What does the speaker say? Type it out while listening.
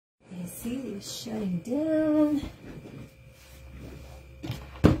see, it's shutting down.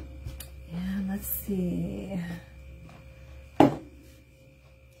 And let's see.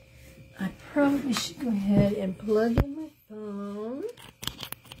 I probably should go ahead and plug in my phone.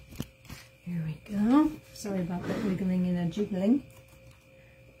 Here we go. Sorry about that wiggling and a jiggling.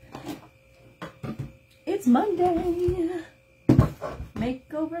 It's Monday.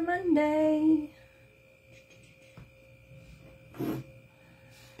 Makeover Monday.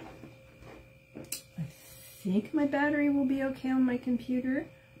 I think my battery will be okay on my computer.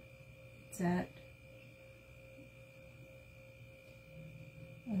 It's at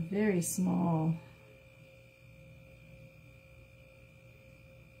a very small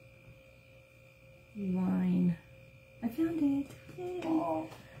line. I found it. Yay. Oh.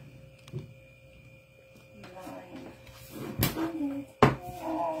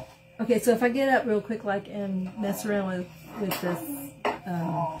 Okay, so if I get up real quick, like, and mess around with this,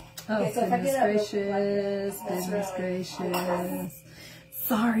 okay, so goodness gracious,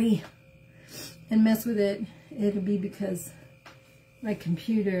 sorry, and mess with it, it'll be because my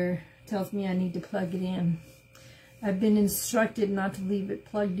computer tells me I need to plug it in. I've been instructed not to leave it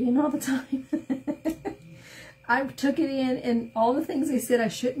plugged in all the time. I took it in, and all the things they said I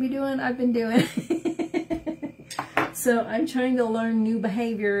shouldn't be doing, I've been doing. So I'm trying to learn new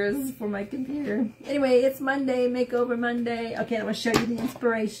behaviors for my computer. Anyway, it's Monday, Makeover Monday. Okay, I'm going to show you the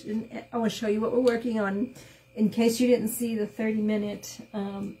inspiration. I want to show you what we're working on in case you didn't see the 30-minute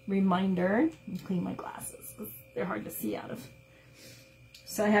reminder. Let me clean my glasses because they're hard to see out of.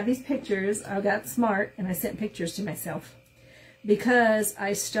 So I have these pictures. I got smart and I sent pictures to myself because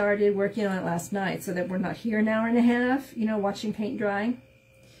I started working on it last night so that we're not here an hour and a half, you know, watching paint dry.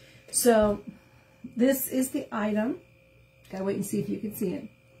 So this is the item. Gotta wait and see if you can see it.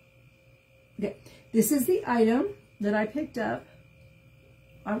 Okay, this is the item that I picked up.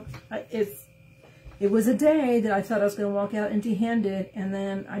 It was a day that I thought I was going to walk out empty-handed, and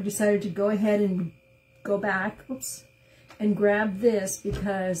then I decided to go ahead and go back, and grab this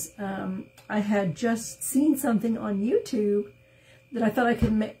because I had just seen something on YouTube that I thought I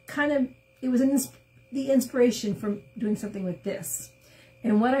could make, it was the inspiration from doing something with this.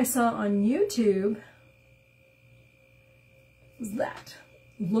 And what I saw on YouTube was that.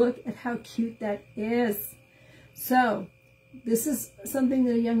 Look at how cute that is. So this is something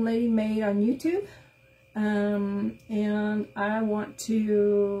that a young lady made on YouTube. And I want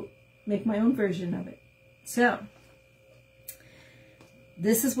to make my own version of it. So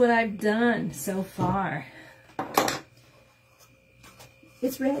this is what I've done so far.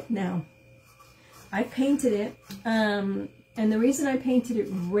 It's red now. I painted it. And the reason I painted it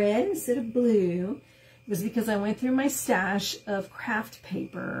red instead of blue was because I went through my stash of craft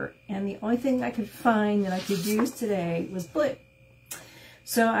paper, and the only thing I could find that I could use today was blue.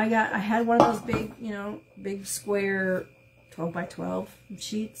 So I had one of those big, you know, big square 12 by 12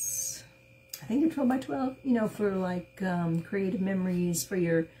 sheets. I think they're 12 by 12, you know, for like creative memories for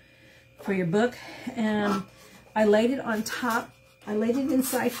your book. And I laid it on top. I laid it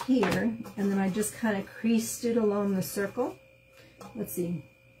inside here, and then I just kind of creased it along the circle. Let's see.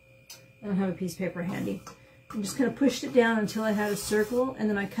 I don't have a piece of paper handy. I just kind of pushed it down until I had a circle, and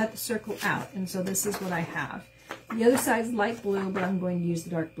then I cut the circle out. And so this is what I have. The other side is light blue, but I'm going to use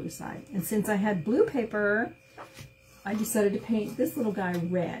the dark blue side. And since I had blue paper, I decided to paint this little guy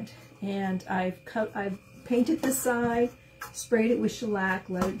red. And I've painted this side, sprayed it with shellac,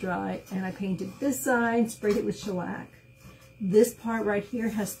 let it dry, and I painted this side, sprayed it with shellac. This part right here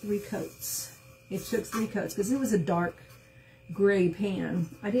has 3 coats. It took 3 coats because it was a dark gray pan.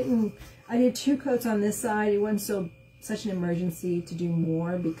 I did 2 coats on this side. It wasn't such an emergency to do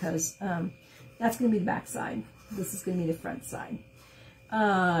more because that's going to be the back side. This is going to be the front side.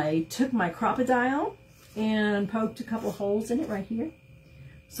 I took my crocodile and poked a couple holes in it right here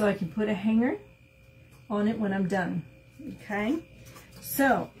so I can put a hanger on it when I'm done. Okay,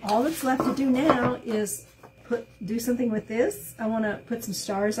 so all that's left to do now is do something with this. I want to put some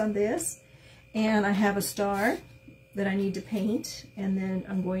stars on this, and I have a star that I need to paint, and then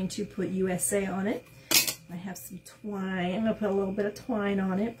I'm going to put USA on it. I have some twine. I'm going to put a little bit of twine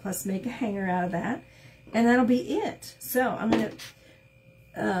on it, plus make a hanger out of that, and that'll be it. So I'm going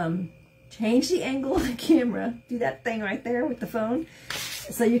to change the angle of the camera, do that thing right there with the phone,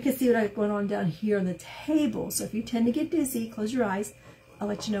 so you can see what I've going on down here on the table. So if you tend to get dizzy, close your eyes. I'll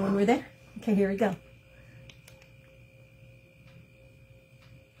let you know when we're there. Okay, here we go.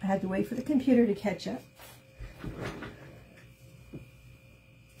 I had to wait for the computer to catch up.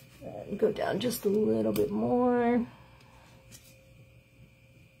 Go down just a little bit more.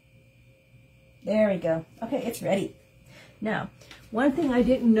 There we go. Okay, it's ready. Now, One thing I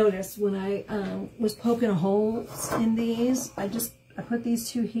didn't notice when I was poking holes in these, I put these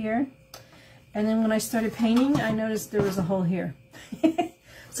two here, and then when I started painting, I noticed there was a hole here.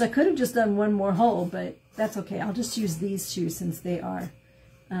 So I could have just done one more hole, but that's okay. I'll just use these two since they are,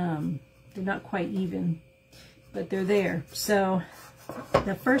 they're not quite even, but they're there. So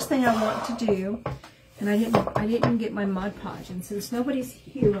the first thing I want to do, and I didn't get my Mod Podge, and since nobody's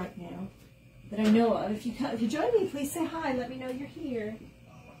here right now that I know of, if you join me, please say hi. Let me know you're here.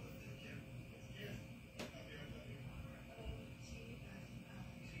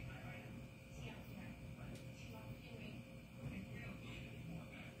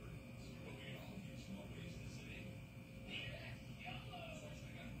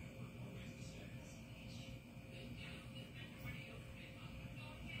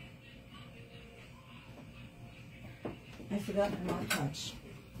 I forgot my Mod Podge.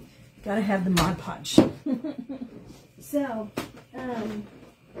 Gotta have the Mod Podge. So,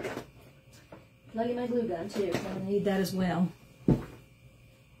 plug in my glue gun too. I'm gonna need that as well.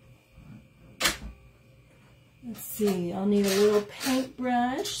 Let's see. I'll need a little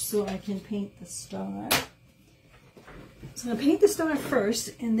paintbrush so I can paint the star. So I'm gonna paint the star first,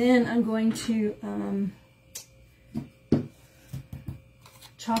 and then I'm going to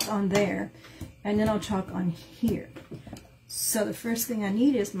chalk on there, and then I'll chalk on here. So the first thing I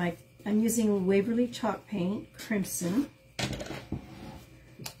need is I'm using Waverly chalk paint, Crimson.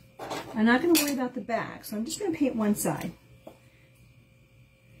 I'm not going to worry about the back, so I'm just going to paint one side,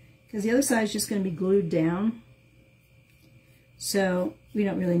 because the other side is just going to be glued down. So we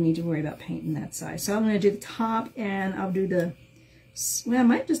don't really need to worry about painting that side. So I'm going to do the top, and I'll do well, I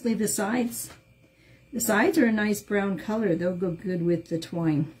might just leave the sides. The sides are a nice brown color. They'll go good with the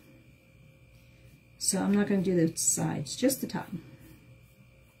twine. So I'm not going to do the sides, just the top.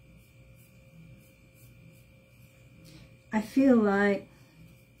 I feel like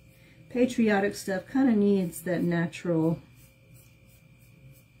Patriotic stuff kind of needs that natural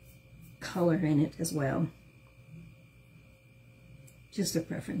color in it as well. Just a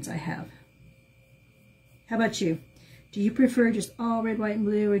preference I have. How about you? Do you prefer just all red, white, and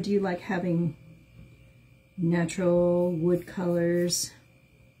blue, or do you like having natural wood colors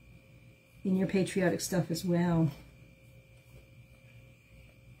in your Patriotic stuff as well?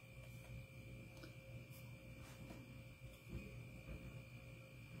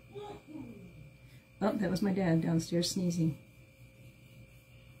 Oh, that was my dad downstairs sneezing.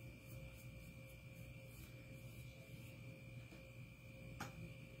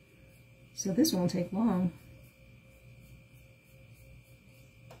 So this won't take long.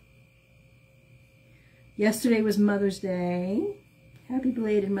 Yesterday was Mother's Day. Happy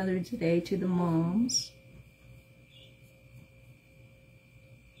belated Mother's Day to the moms.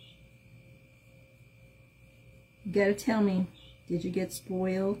 You gotta tell me, did you get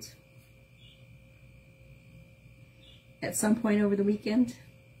spoiled at some point over the weekend?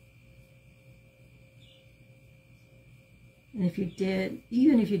 And if you did,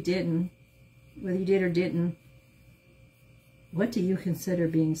 even if you didn't, whether you did or didn't, what do you consider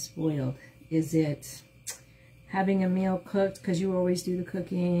being spoiled? Is it having a meal cooked because you always do the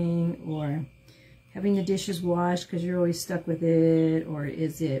cooking, or having the dishes washed because you're always stuck with it, or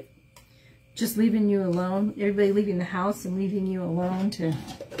is it just leaving you alone, everybody leaving the house and leaving you alone to,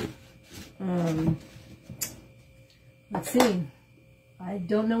 let's see, I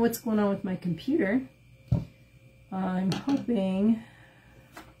don't know what's going on with my computer. I'm hoping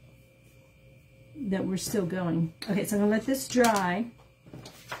that we're still going. Okay, so I'm going to let this dry.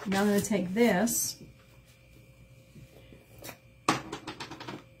 Now I'm going to take this,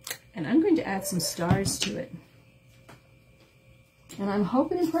 and I'm going to add some stars to it. And I'm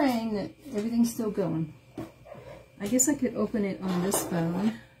hoping and praying that everything's still going. I guess I could open it on this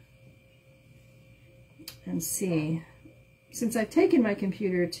phone and see. Since I've taken my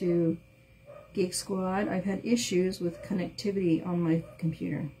computer to Geek Squad, I've had issues with connectivity on my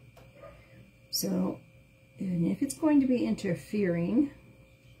computer. So, and if it's going to be interfering,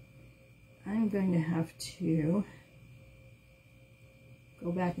 I'm going to have to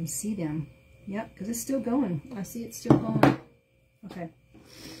go back and see them. Yep, because it's still going. I see it's still going. Okay.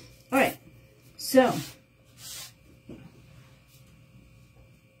 All right. So,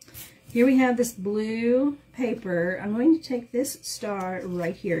 here we have this blue paper. I'm going to take this star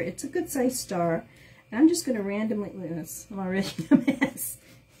right here. It's a good size star. And I'm just going to randomly, look at this, I'm already a mess.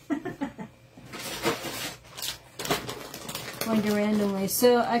 Going to randomly,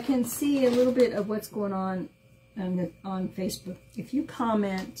 so I can see a little bit of what's going on Facebook. If you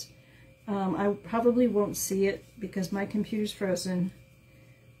comment, I probably won't see it because my computer's frozen.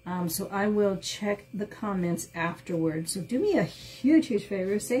 So I will check the comments afterwards. So do me a huge, huge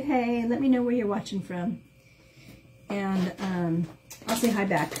favor. Say hey and let me know where you're watching from. And I'll say hi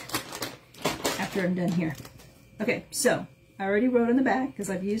back after I'm done here. Okay, so I already wrote on the back because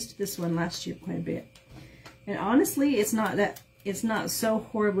I've used this one last year quite a bit. And honestly, it's not so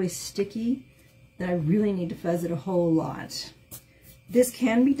horribly sticky that I really need to fuzz it a whole lot. This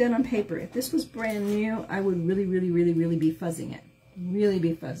can be done on paper. If this was brand new, I would really, really, really, really be fuzzing it. Really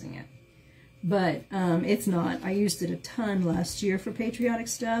be fuzzing it. But it's not. I used it a ton last year for Patriotic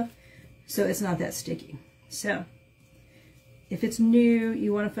stuff, so it's not that sticky. So if it's new,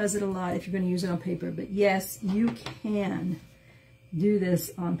 you want to fuzz it a lot if you're going to use it on paper. But yes, you can do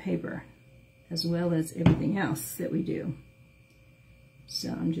this on paper as well as everything else that we do.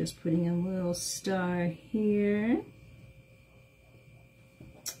 So I'm just putting a little star here.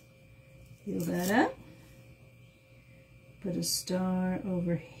 Fill that up. Put a star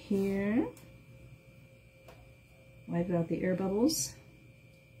over here. Wipe out the air bubbles.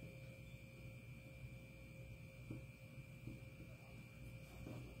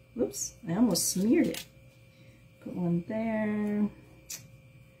 Whoops, I almost smeared it. Put one there.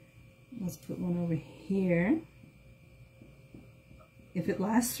 Let's put one over here. If it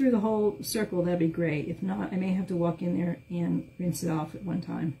lasts through the whole circle, that'd be great. If not, I may have to walk in there and rinse it off at one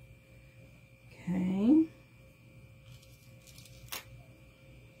time. Okay.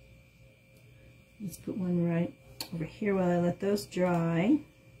 Let's put one right over here while I let those dry.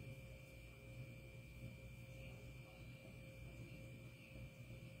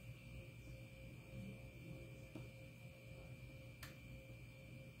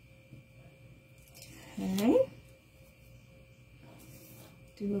 Okay.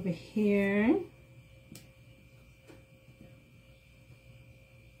 Do over here.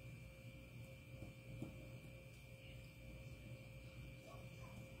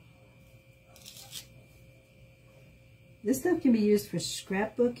 This stuff can be used for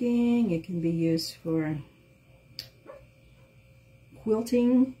scrapbooking. It can be used for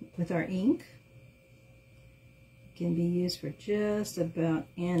quilting with our ink. It can be used for just about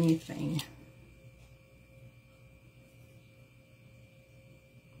anything.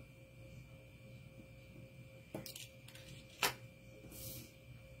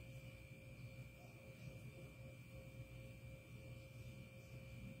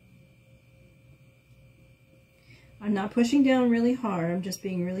 I'm not pushing down really hard, I'm just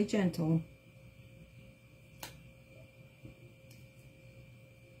being really gentle.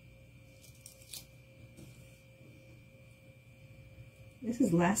 This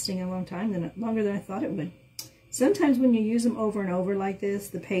is lasting a long time, longer than I thought it would. Sometimes when you use them over and over like this,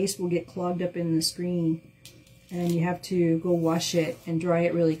 the paste will get clogged up in the screen and you have to go wash it and dry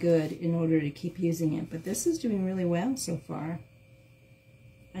it really good in order to keep using it. But this is doing really well so far.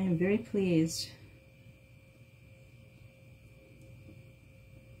 I am very pleased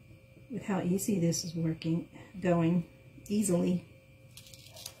with how easy this is going easily.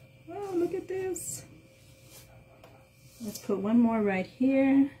 Oh, look at this. Let's put one more right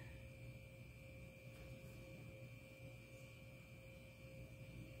here.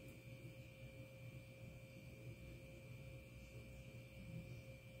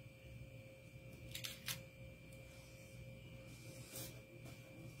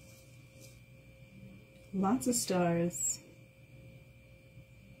 Lots of stars.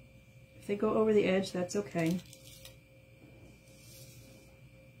 If they go over the edge, that's okay.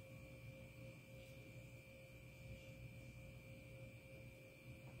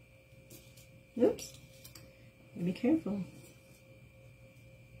 Oops. Be careful.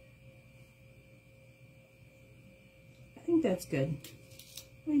 I think that's good.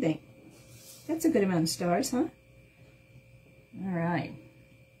 What do you think? That's a good amount of stars, huh? All right.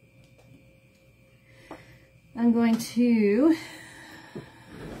 I'm going to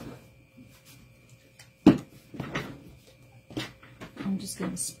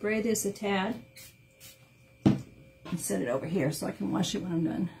spray this a tad and set it over here so I can wash it when I'm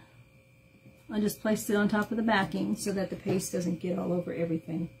done. I'll just place it on top of the backing so that the paste doesn't get all over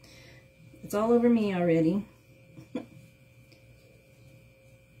everything. It's all over me already. All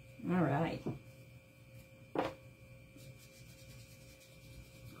right.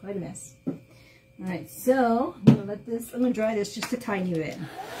 Quite a mess. All right, so I'm gonna dry this just a tiny bit.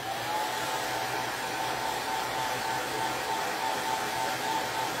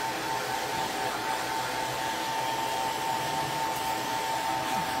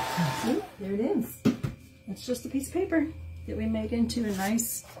 See, there it is. That's just a piece of paper that we made into a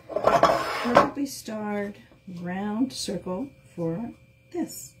nice, perfectly starred round circle for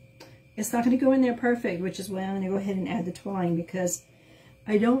this. It's not going to go in there perfect, which is why I'm going to go ahead and add the twine, because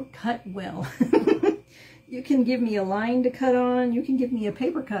I don't cut well. You can give me a line to cut on, you can give me a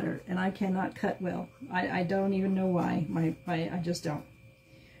paper cutter, and I cannot cut well. I don't even know why. I just don't.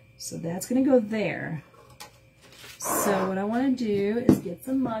 So that's going to go there. So what I want to do is get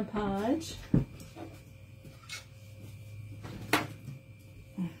some Mod Podge.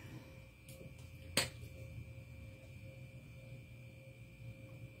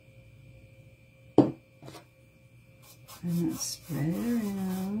 And let's spread it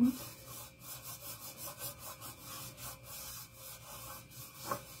around.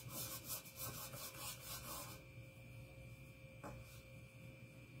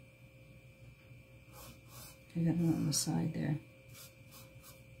 I got it on the side there.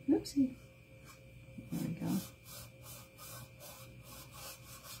 Oopsie. There we go.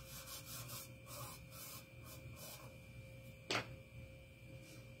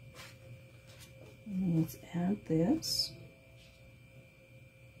 And let's add this.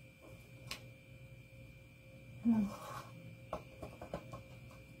 Oh.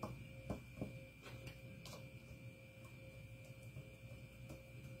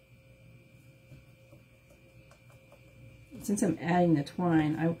 Since I'm adding the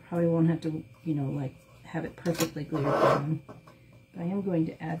twine, I probably won't have to, you know, like have it perfectly glued down. But I am going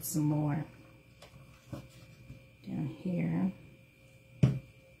to add some more down here.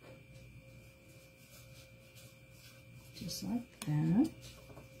 Just like that.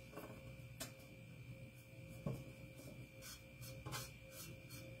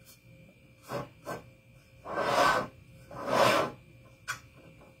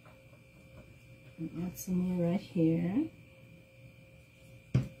 And add some more right here.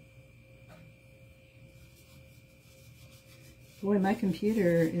 Boy, my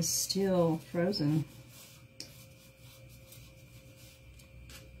computer is still frozen.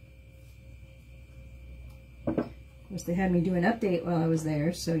 Of course, they had me do an update while I was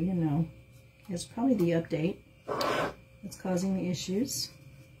there, so you know, it's probably the update that's causing the issues.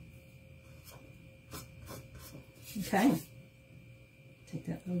 Okay, take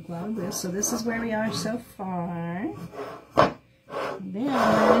that little glob of this. So this is where we are so far. And then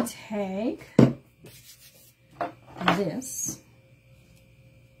I'm going to take this.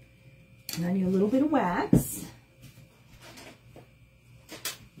 And I need a little bit of wax.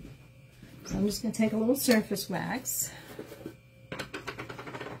 So I'm just going to take a little surface wax.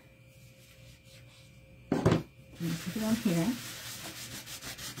 And put it on here.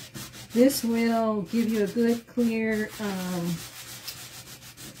 This will give you a good clear,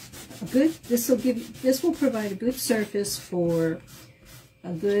 this will provide a good surface for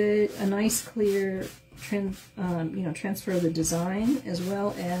a nice clear transfer of the design, as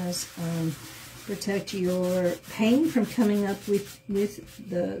well as protect your paint from coming up with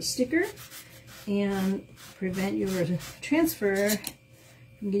the sticker and prevent your transfer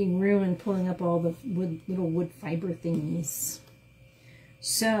from getting ruined and pulling up all the little wood fiber thingies.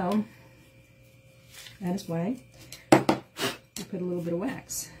 So that is why we put a little bit of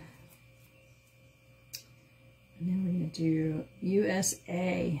wax. And then we're going to do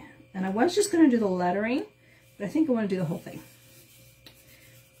USA. And I was just going to do the lettering, but I think I want to do the whole thing.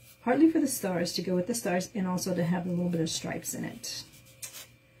 Partly for the stars, to go with the stars, and also to have a little bit of stripes in it.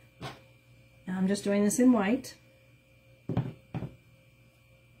 And I'm just doing this in white.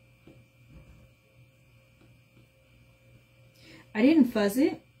 I didn't fuzz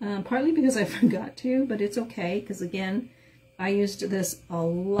it, partly because I forgot to, but it's okay, because again, I used this a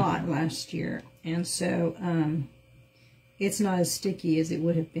lot last year, and so it's not as sticky as it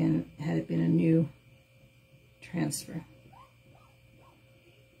would have been had it been a new transfer.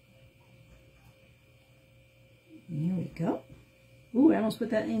 And here we go. Ooh, I almost put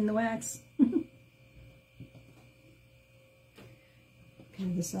that in the wax. Peel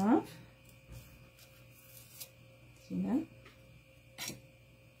this off. See that?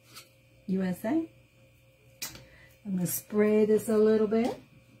 USA. I'm going to spray this a little bit.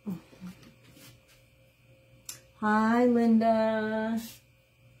 Hi, Linda.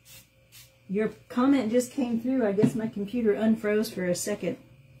 Your comment just came through. I guess my computer unfroze for a second.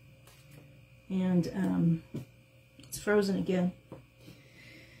 And it's frozen again.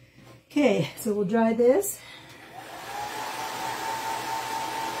 Okay, so we'll dry this.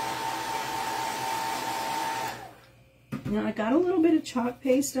 Now I got a little bit of chalk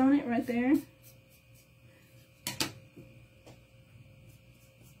paste on it right there.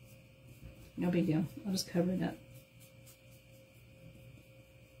 No big deal. I'll just cover it up.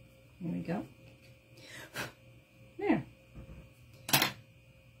 There we go. There.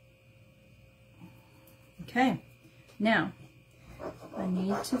 Okay. Now, I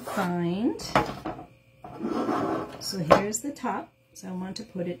need to find, so here's the top. So I want to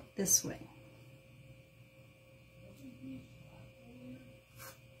put it this way.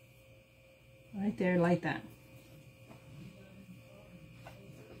 Right there, like that.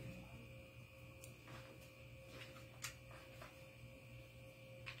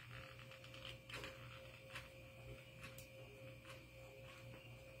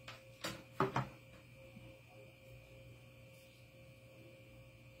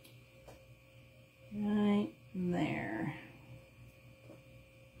 Right there.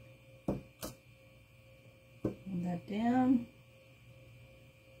 Hold that down.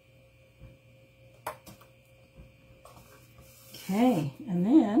 Okay, and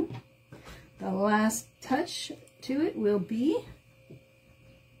then the last touch to it will be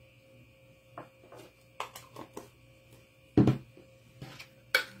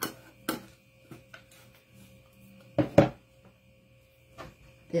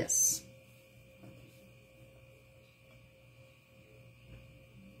this.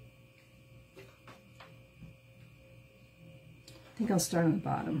 I think I'll start on the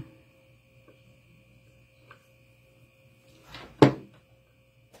bottom.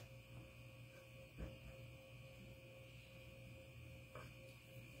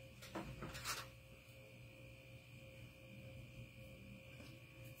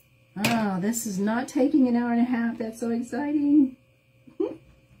 Oh, this is not taking an hour and a half. That's so exciting.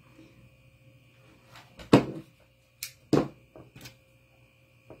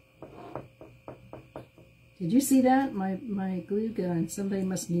 Did you see that? My glue gun. Somebody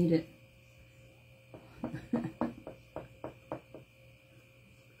must need it.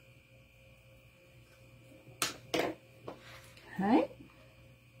 Okay.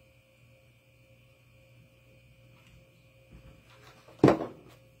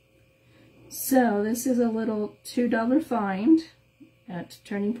 So this is a little $2 find at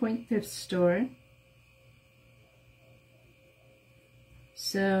Turning Point Thrift Store.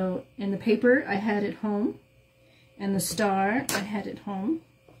 So in the paper I had it home, and the star I had it home,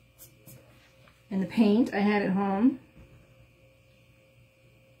 and the paint I had it home.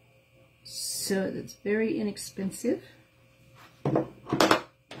 So it's very inexpensive. And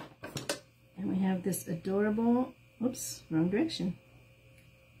we have this adorable, oops, wrong direction.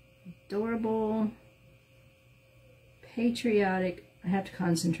 Adorable, patriotic, I have to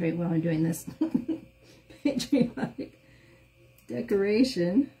concentrate while I'm doing this, patriotic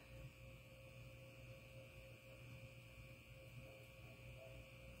decoration.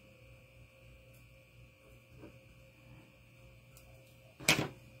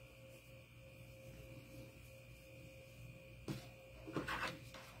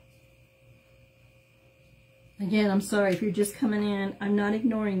 Again, I'm sorry if you're just coming in. I'm not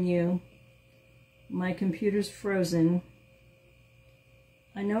ignoring you. My computer's frozen.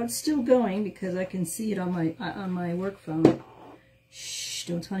 I know it's still going because I can see it on my work phone. Shh,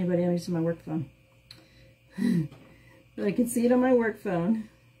 don't tell anybody I'm using my work phone. But I can see it on my work phone.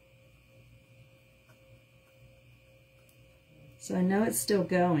 So I know it's still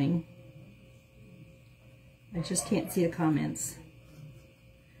going. I just can't see the comments.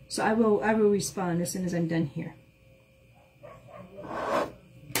 So I will respond as soon as I'm done here.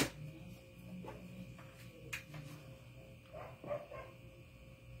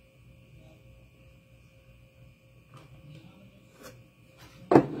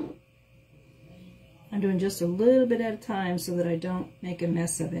 I'm doing just a little bit at a time so that I don't make a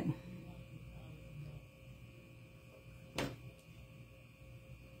mess of it.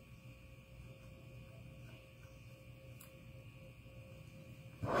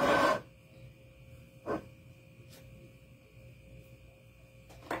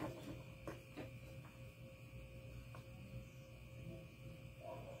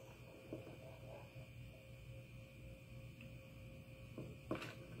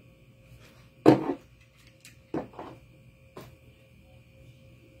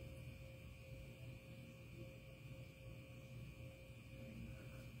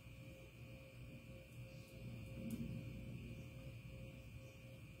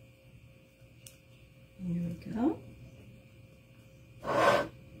 Here we go.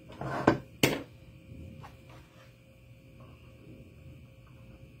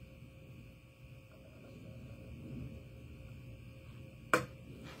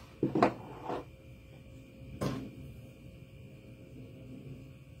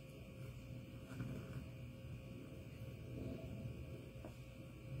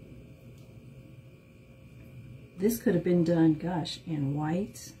 This could have been done, gosh, in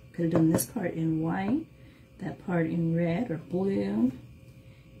white. Could have done this part in white, that part in red or blue,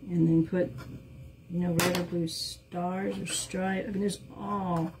 and then put, you know, red or blue stars or stripes. I mean, there's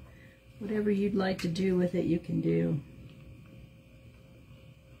all, whatever you'd like to do with it, you can do.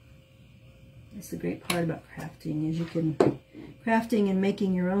 That's the great part about crafting, is you can, crafting and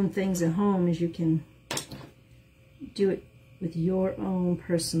making your own things at home, is you can do it with your own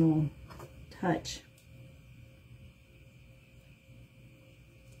personal touch.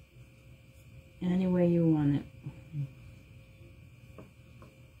 Any way you want it.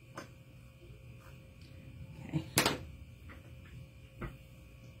 Okay.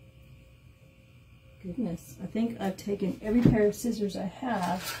 Goodness, I think I've taken every pair of scissors I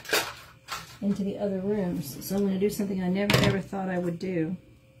have into the other rooms. So I'm going to do something I never ever thought I would do.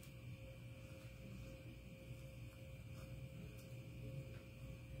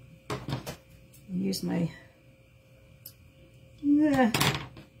 Use my my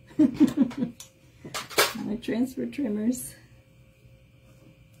transfer trimmers.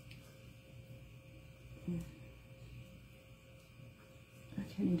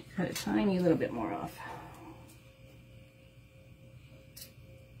 Okay, I need to cut a tiny little bit more off.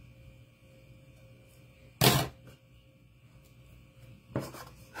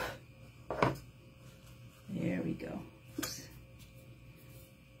 There we go. Oops.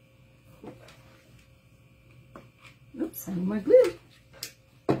 Oops, I need more glue.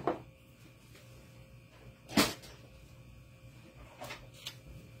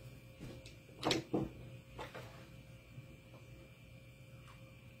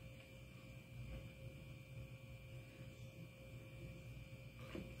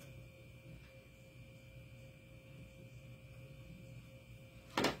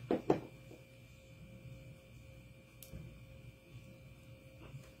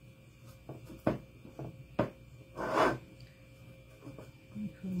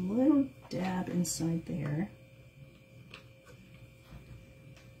 Inside there,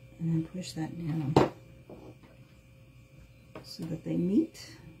 and then push that down so that they meet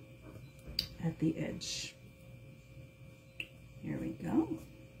at the edge. Here we go.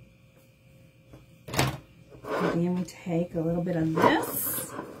 And then we take a little bit of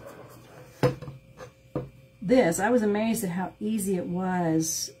this. I was amazed at how easy it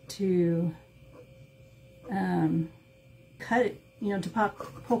was to cut it, you know, to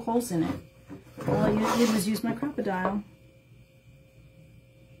poke holes in it. All I did was use my crocodile.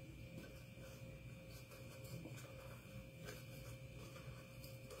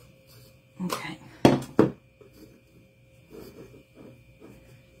 Okay.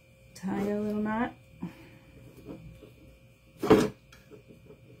 Tie a little knot.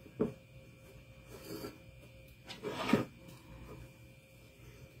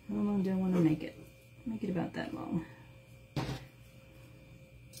 How long do I want to make it? Make it about that long.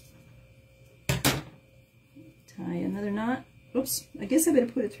 Tie another knot. Oops, I guess I better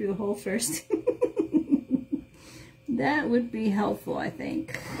put it through the hole first. That would be helpful, I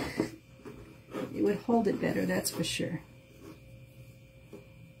think. It would hold it better, that's for sure.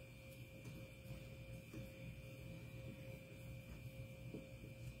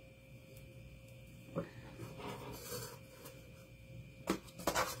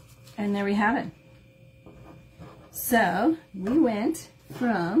 And there we have it. So we went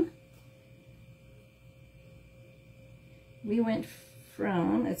from,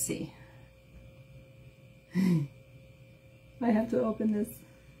 let's see. I have to open this.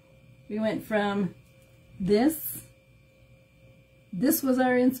 We went from this was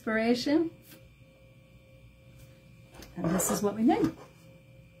our inspiration, and this is what we made. And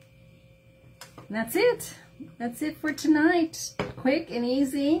that's it. That's it for tonight. Quick and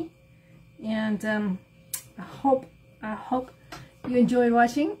easy. And I hope you enjoyed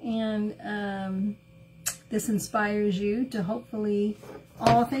watching, and this inspires you to hopefully,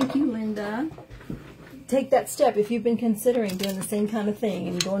 oh, thank you, Linda. Take that step if you've been considering doing the same kind of thing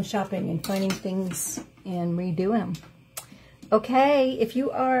and going shopping and finding things and redo them. Okay, if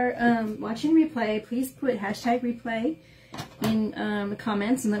you are watching replay, please put #replay in the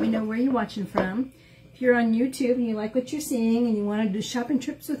comments and let me know where you're watching from. If you're on YouTube and you like what you're seeing and you want to do shopping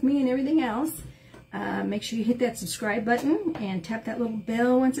trips with me and everything else, make sure you hit that subscribe button and tap that little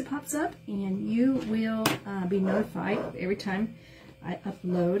bell once it pops up, and you will be notified every time I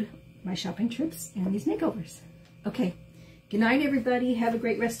upload my shopping trips and these makeovers. Okay, good night everybody. Have a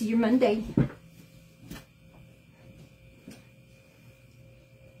great rest of your Monday.